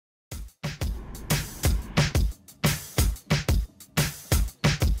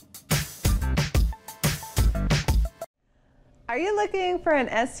Are you looking for an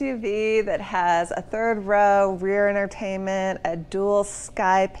SUV that has a third row, rear entertainment, a dual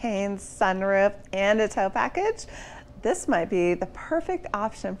Dual-Pane sunroof, and a tow package? This might be the perfect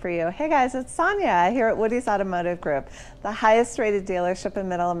option for you. Hey guys, it's Sonia here at Woodys Automotive Group, the highest rated dealership in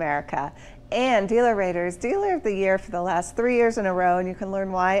Middle America. And Dealer Rater's Dealer of the Year for the last 3 years in a row, and you can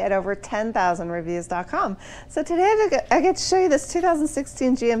learn why at over 10,000reviews.com. So today I get to show you this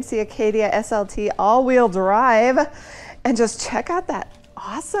 2016 GMC Acadia SLT all-wheel drive, and just check out that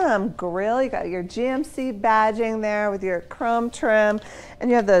awesome grille. You got your GMC badging there with your chrome trim, and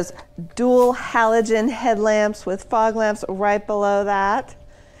you have those dual halogen headlamps with fog lamps right below that.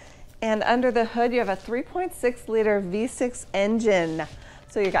 And under the hood, you have a 3.6 liter V6 engine.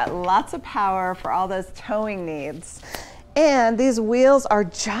 So you got lots of power for all those towing needs. And these wheels are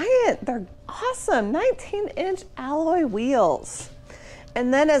giant. They're awesome, 19-inch alloy wheels.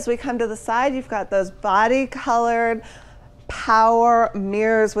 And then as we come to the side, you've got those body-colored power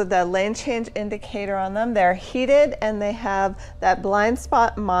mirrors with the lane change indicator on them. They're heated and they have that blind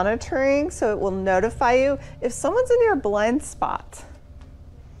spot monitoring, so it will notify you if someone's in your blind spot.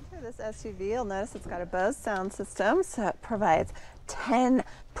 This SUV, you'll notice it's got a Bose sound system, so it provides 10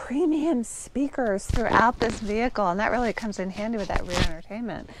 premium speakers throughout this vehicle, and that really comes in handy with that rear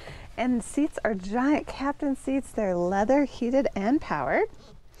entertainment. And the seats are giant captain seats. They're leather, heated, and powered.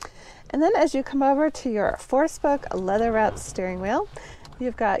 And then as you come over to your 4-spoke leather wrapped steering wheel,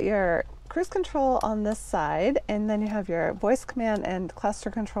 you've got your cruise control on this side, and then you have your voice command and cluster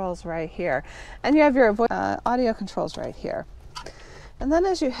controls right here. And you have your audio controls right here. And then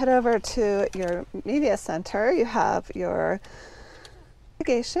as you head over to your media center, you have your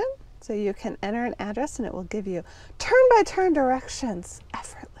navigation, so you can enter an address and it will give you turn-by-turn directions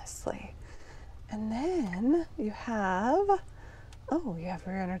effortlessly. And then you have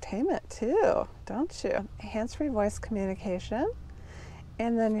rear entertainment too, don't you? Hands-free voice communication.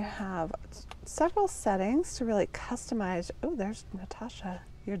 And then you have several settings to really customize, oh, there's Natasha,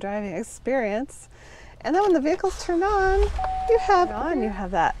 your driving experience. And then when the vehicle's turned on, you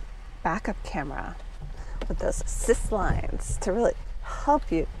have that backup camera with those assist lines to really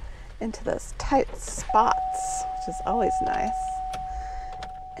help you into those tight spots, which is always nice.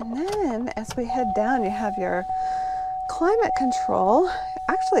 And then as we head down, you have your climate control.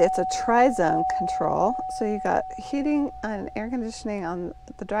 Actually, it's a tri-zone control. So you got heating and air conditioning on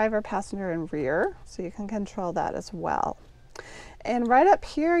the driver, passenger, and rear. So you can control that as well. And right up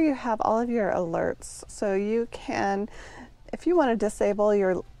here, you have all of your alerts. So you can, if you want to disable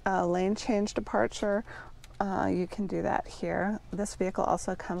your lane change departure, you can do that here. This vehicle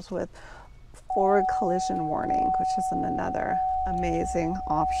also comes with forward collision warning, which is another amazing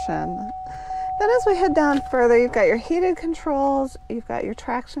option. Then as we head down further, you've got your heated controls, you've got your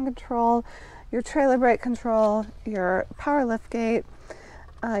traction control, your trailer brake control, your power lift gate,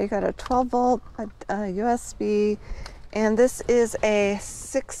 you've got a 12-volt USB, and this is a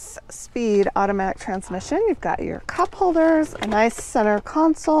 6-speed automatic transmission. You've got your cup holders, a nice center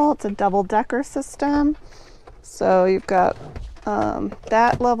console. It's a double-decker system. So you've got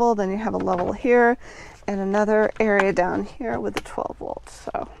that level, then you have a level here, and another area down here with the 12 volts.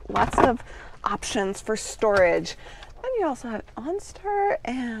 So lots of options for storage. And you also have OnStart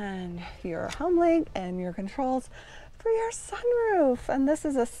and your home link and your controls for your sunroof. And this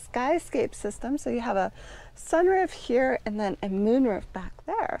is a skyscape system, so you have a sunroof here and then a moonroof back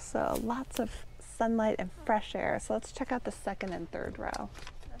there. So lots of sunlight and fresh air. So let's check out the second and third row.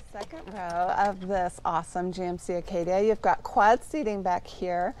 The second row of this awesome GMC Acadia, you've got quad seating back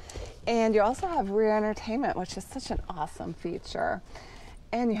here, and you also have rear entertainment, which is such an awesome feature.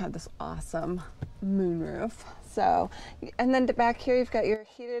 And you have this awesome moonroof. So, and then back here you've got your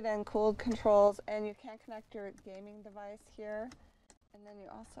heated and cooled controls, and you can connect your gaming device here. And then you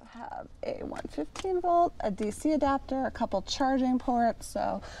also have a 115-volt, a DC adapter, a couple charging ports,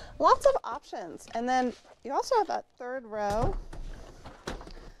 so lots of options. And then you also have that third row,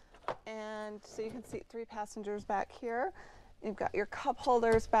 and so you can seat 3 passengers back here. You've got your cup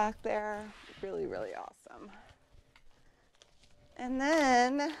holders back there. Really, really awesome. And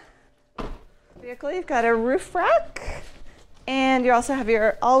then vehicle, you've got a roof rack, and you also have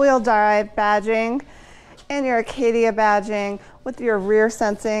your all-wheel drive badging and your Acadia badging with your rear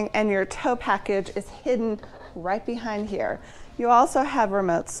sensing, and your tow package is hidden right behind here. You also have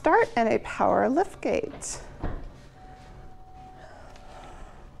remote start and a power lift gate.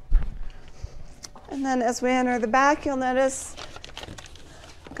 And then as we enter the back, you'll notice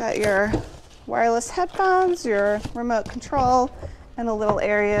you've got your wireless headphones, your remote control, and a little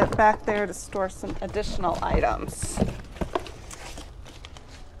area back there to store some additional items.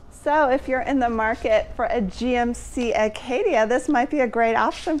 So if you're in the market for a GMC Acadia, this might be a great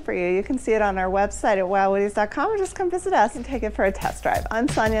option for you. You can see it on our website at WowWoodys.com or just come visit us and take it for a test drive. I'm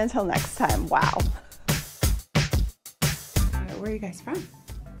Sonia, until next time, wow. Where are you guys from?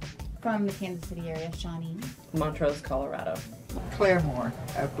 From the Kansas City area, Shawnee. Montrose, Colorado. Claremore,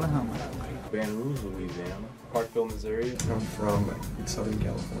 Oklahoma. Baton Rouge, Louisiana. Parkville, Missouri. I'm from Southern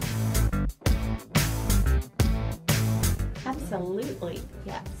California. Absolutely,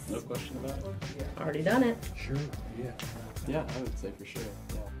 yes. No question about it? Already done it. Sure, yeah. Yeah, I would say for sure,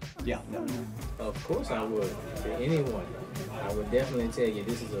 yeah. Of course I would. For anyone, I would definitely tell you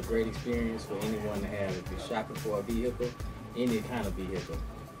this is a great experience for anyone to have. If you're shopping for a vehicle, any kind of vehicle,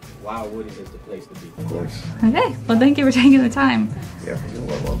 WowWoodys is the place to be. Of course. Okay, well thank you for taking the time. Yeah, you're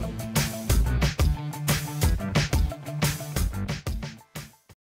welcome.